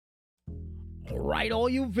Alright, all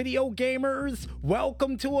you video gamers,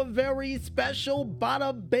 welcome to a very special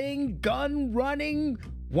Bada Bing Gun Running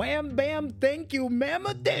Wham Bam Thank You Ma'am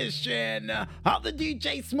edition of the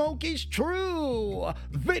DJ Smokey's True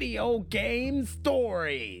Video Game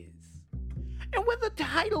Stories. And with a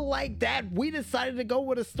title like that, we decided to go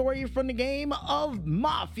with a story from the game of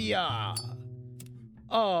Mafia.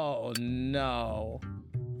 Oh no.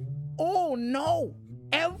 Oh no.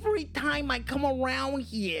 Every time I come around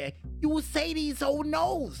here, you will say these old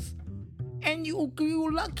no's. And you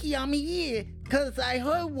lucky I'm here, cause I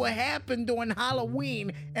heard what happened during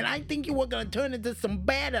Halloween, and I think you were gonna turn into some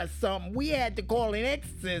bad or something. We had to call an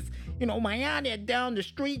exorcist. You know, my aunt down the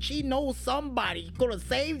street, she knows somebody could have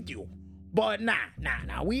saved you. But nah,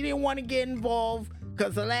 we didn't want to get involved,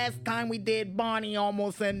 cause the last time we did, Bonnie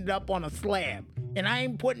almost ended up on a slab. And I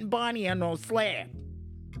ain't putting Bonnie on no slab.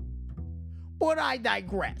 But I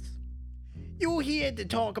digress. You're here to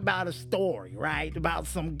talk about a story, right? About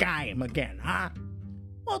some game again, huh?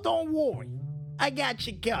 Well, don't worry. I got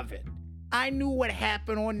you covered. I knew what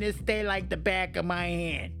happened on this day like the back of my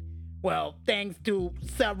hand. Well, thanks to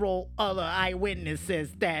several other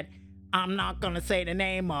eyewitnesses that I'm not going to say the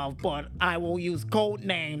name of, but I will use code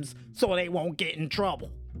names so they won't get in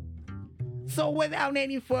trouble. So without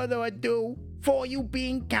any further ado, for you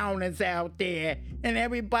bean counters out there and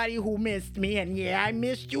everybody who missed me, and yeah, I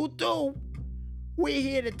missed you too, we're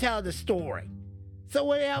here to tell the story. So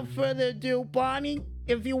without further ado, Bonnie,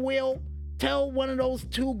 if you will, tell one of those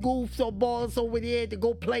two goofs or balls over there to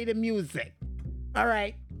go play the music.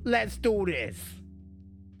 Alright, let's do this.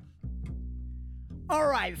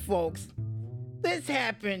 Alright, folks, this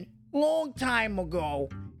happened long time ago,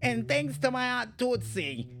 and thanks to my Aunt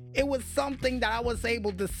Tootsie, it was something that I was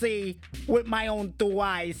able to see with my own two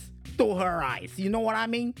eyes through her eyes. You know what I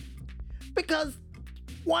mean? Because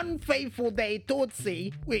one fateful day,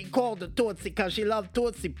 Tootsie, we called her Tootsie because she loved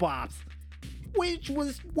Tootsie Pops, which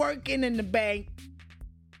was working in the bank.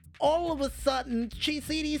 All of a sudden, she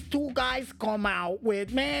see these two guys come out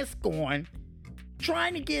with masks on,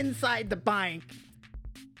 trying to get inside the bank.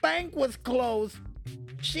 Bank was closed.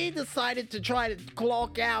 She decided to try to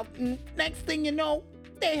clock out, and next thing you know,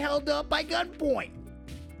 they held her up by gunpoint.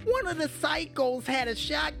 One of the psychos had a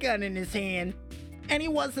shotgun in his hand, and he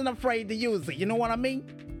wasn't afraid to use it, you know what I mean?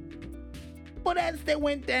 But as they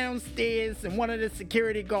went downstairs and one of the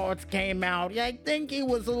security guards came out, I think he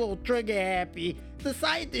was a little trigger happy,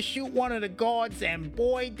 decided to shoot one of the guards, and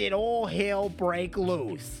boy did all hell break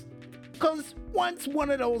loose. Cause once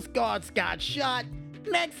one of those guards got shot,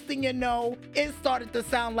 next thing you know, it started to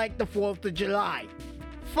sound like the 4th of July.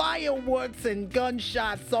 Fireworks and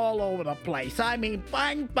gunshots all over the place. I mean,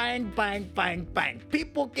 bang, bang, bang, bang, bang.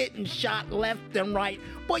 People getting shot left and right.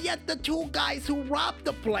 But yet the two guys who robbed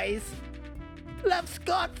the place left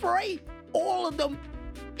scot-free. All of them,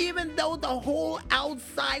 even though the whole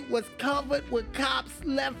outside was covered with cops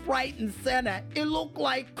left, right, and center. It looked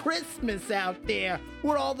like Christmas out there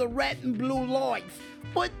with all the red and blue lights.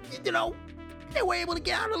 But, you know, they were able to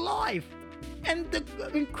get out alive. And the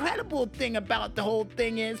incredible thing about the whole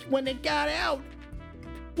thing is, when they got out,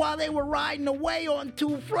 while they were riding away on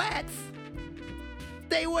two flats,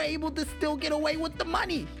 they were able to still get away with the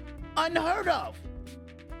money. Unheard of.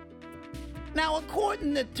 Now,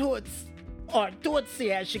 according to Toots, or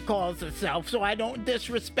Tootsie as she calls herself, so I don't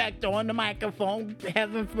disrespect her on the microphone,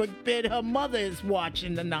 heaven forbid her mother is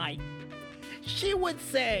watching tonight, she would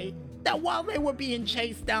say that while they were being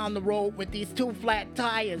chased down the road with these two flat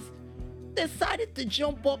tires, decided to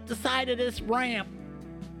jump up the side of this ramp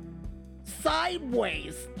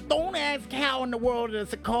sideways. Don't ask how in the world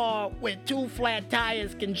does a car with two flat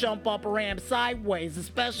tires can jump up a ramp sideways,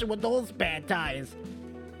 especially with those bad tires.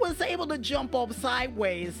 Was able to jump up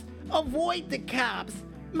sideways, avoid the cops,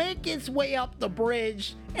 make its way up the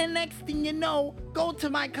bridge, and next thing you know, go to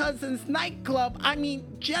my cousin's nightclub,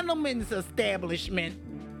 gentleman's establishment,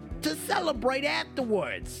 to celebrate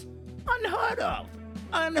afterwards. Unheard of.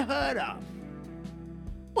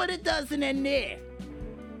 But it doesn't end there.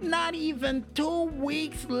 Not even 2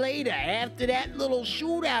 weeks later, after that little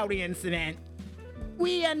shootout incident,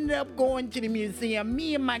 we ended up going to the museum,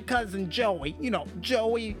 me and my cousin Joey. You know,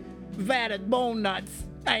 Joey Vatted Bone Nuts.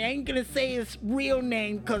 I ain't gonna say his real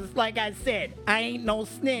name, cause like I said, I ain't no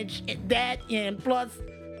snitch. That, and plus,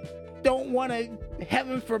 don't wanna,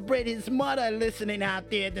 heaven forbid, his mother listening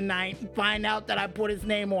out there tonight and find out that I put his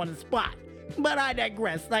name on the spot. But I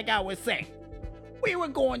digress, like I was saying. We were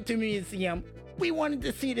going to the museum. We wanted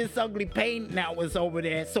to see this ugly painting that was over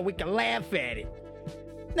there so we could laugh at it.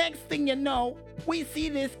 Next thing you know, we see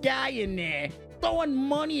this guy in there throwing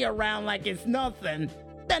money around like it's nothing.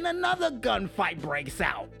 Then another gunfight breaks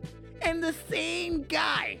out. And the same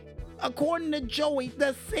guy, according to Joey,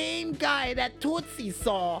 the same guy that Tootsie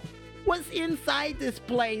saw was inside this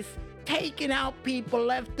place taking out people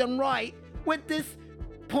left and right with this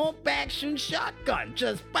pump action shotgun.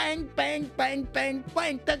 Just bang, bang, bang, bang,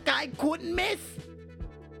 bang. The guy couldn't miss.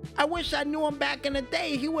 I wish I knew him back in the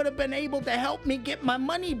day. He would have been able to help me get my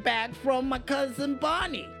money back from my cousin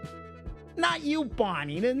Bonnie. Not you,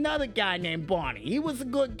 Bonnie. There's another guy named Bonnie. He was a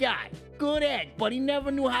good guy. Good egg, but he never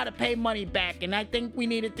knew how to pay money back, and I think we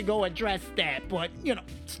needed to go address that. But,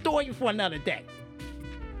 story for another day.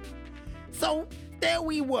 So, there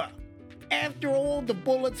we were. After all the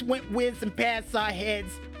bullets went whizzing past our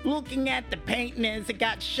heads, looking at the painting as it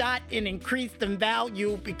got shot and increased in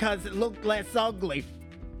value because it looked less ugly.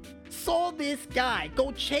 Saw this guy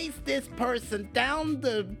go chase this person down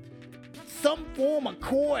some form of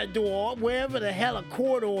corridor, wherever the hell a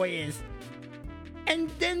corridor is, and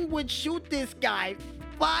then would shoot this guy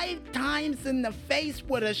 5 times in the face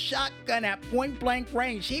with a shotgun at point blank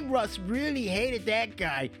range. He really hated that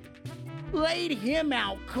guy. Laid him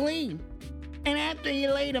out clean. And after he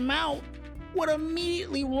laid him out, would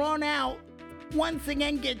immediately run out, once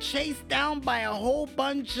again get chased down by a whole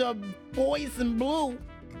bunch of boys in blue,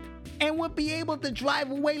 and would be able to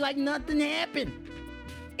drive away like nothing happened.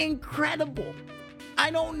 Incredible.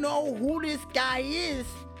 I don't know who this guy is,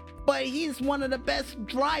 but he's one of the best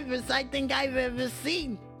drivers I think I've ever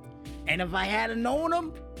seen. And if I had known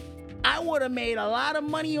him, I would have made a lot of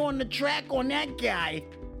money on the track on that guy.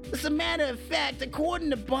 As a matter of fact, according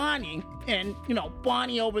to Bonnie, and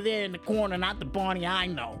Bonnie over there in the corner, not the Bonnie I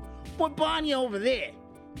know, but Bonnie over there,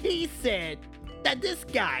 he said that this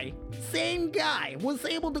guy, same guy, was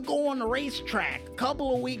able to go on the racetrack a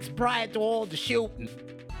couple of weeks prior to all the shooting,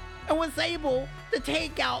 and was able to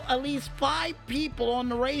take out at least 5 people on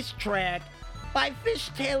the racetrack by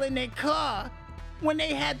fishtailing their car when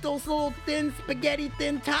they had those little thin spaghetti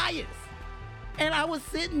thin tires. And I was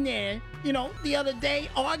sitting there, the other day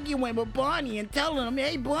arguing with Bonnie and telling him,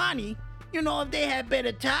 hey, Bonnie, if they had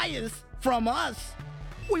better tires from us,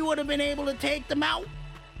 we would have been able to take them out,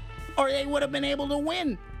 or they would have been able to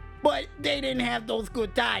win. But they didn't have those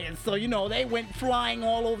good tires, so, they went flying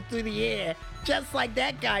all over through the air, just like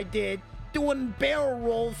that guy did, doing barrel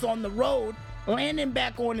rolls on the road, landing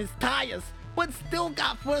back on his tires, but still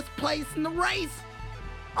got first place in the race.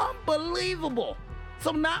 Unbelievable.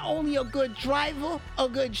 So not only a good driver, a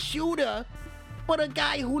good shooter, but a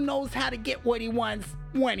guy who knows how to get what he wants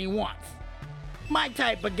when he wants. My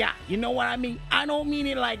type of guy, you know what I mean? I don't mean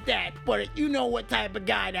it like that, but you know what type of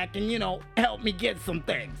guy that can, help me get some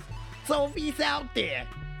things. So if he's out there,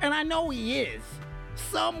 and I know he is,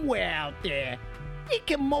 somewhere out there, he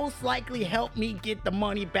can most likely help me get the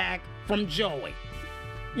money back from Joey.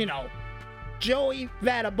 Joey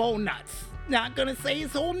Vatabonuts. Not gonna say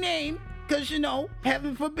his whole name, because,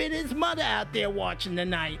 heaven forbid his mother out there watching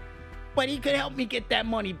tonight. But he could help me get that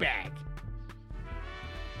money back.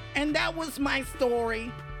 And that was my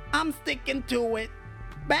story. I'm sticking to it.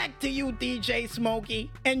 Back to you, DJ Smokey.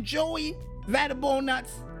 And Joey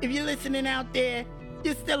Vatabonuts, if you're listening out there,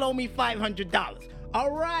 you still owe me $500.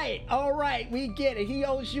 All right, we get it. He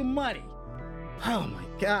owes you money. Oh, my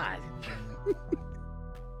God.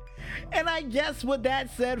 And I guess with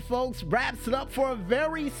that said, folks, wraps it up for a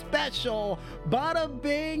very special Bada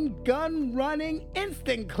Bing Gun Running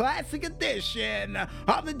Instant Classic Edition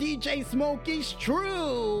of the DJ Smokey's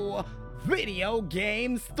True Video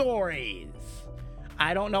Game Stories.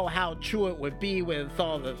 I don't know how true it would be with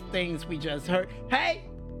all the things we just heard. Hey,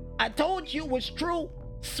 I told you it was true.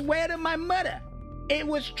 Swear to my mother, it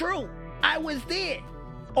was true. I was there.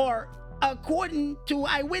 Or according to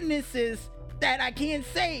eyewitnesses that I can't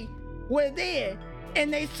say were there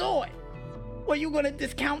and they saw it. Were you gonna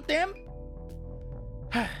discount them?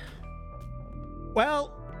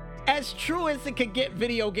 Well, as true as it could get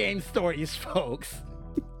video game stories, folks.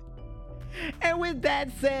 And with that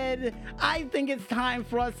said, I think it's time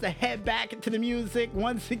for us to head back into the music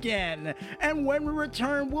once again. And when we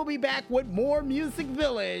return, we'll be back with more Music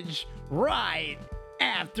Village right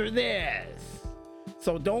after this.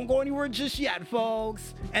 So don't go anywhere just yet,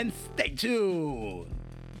 folks, and stay tuned.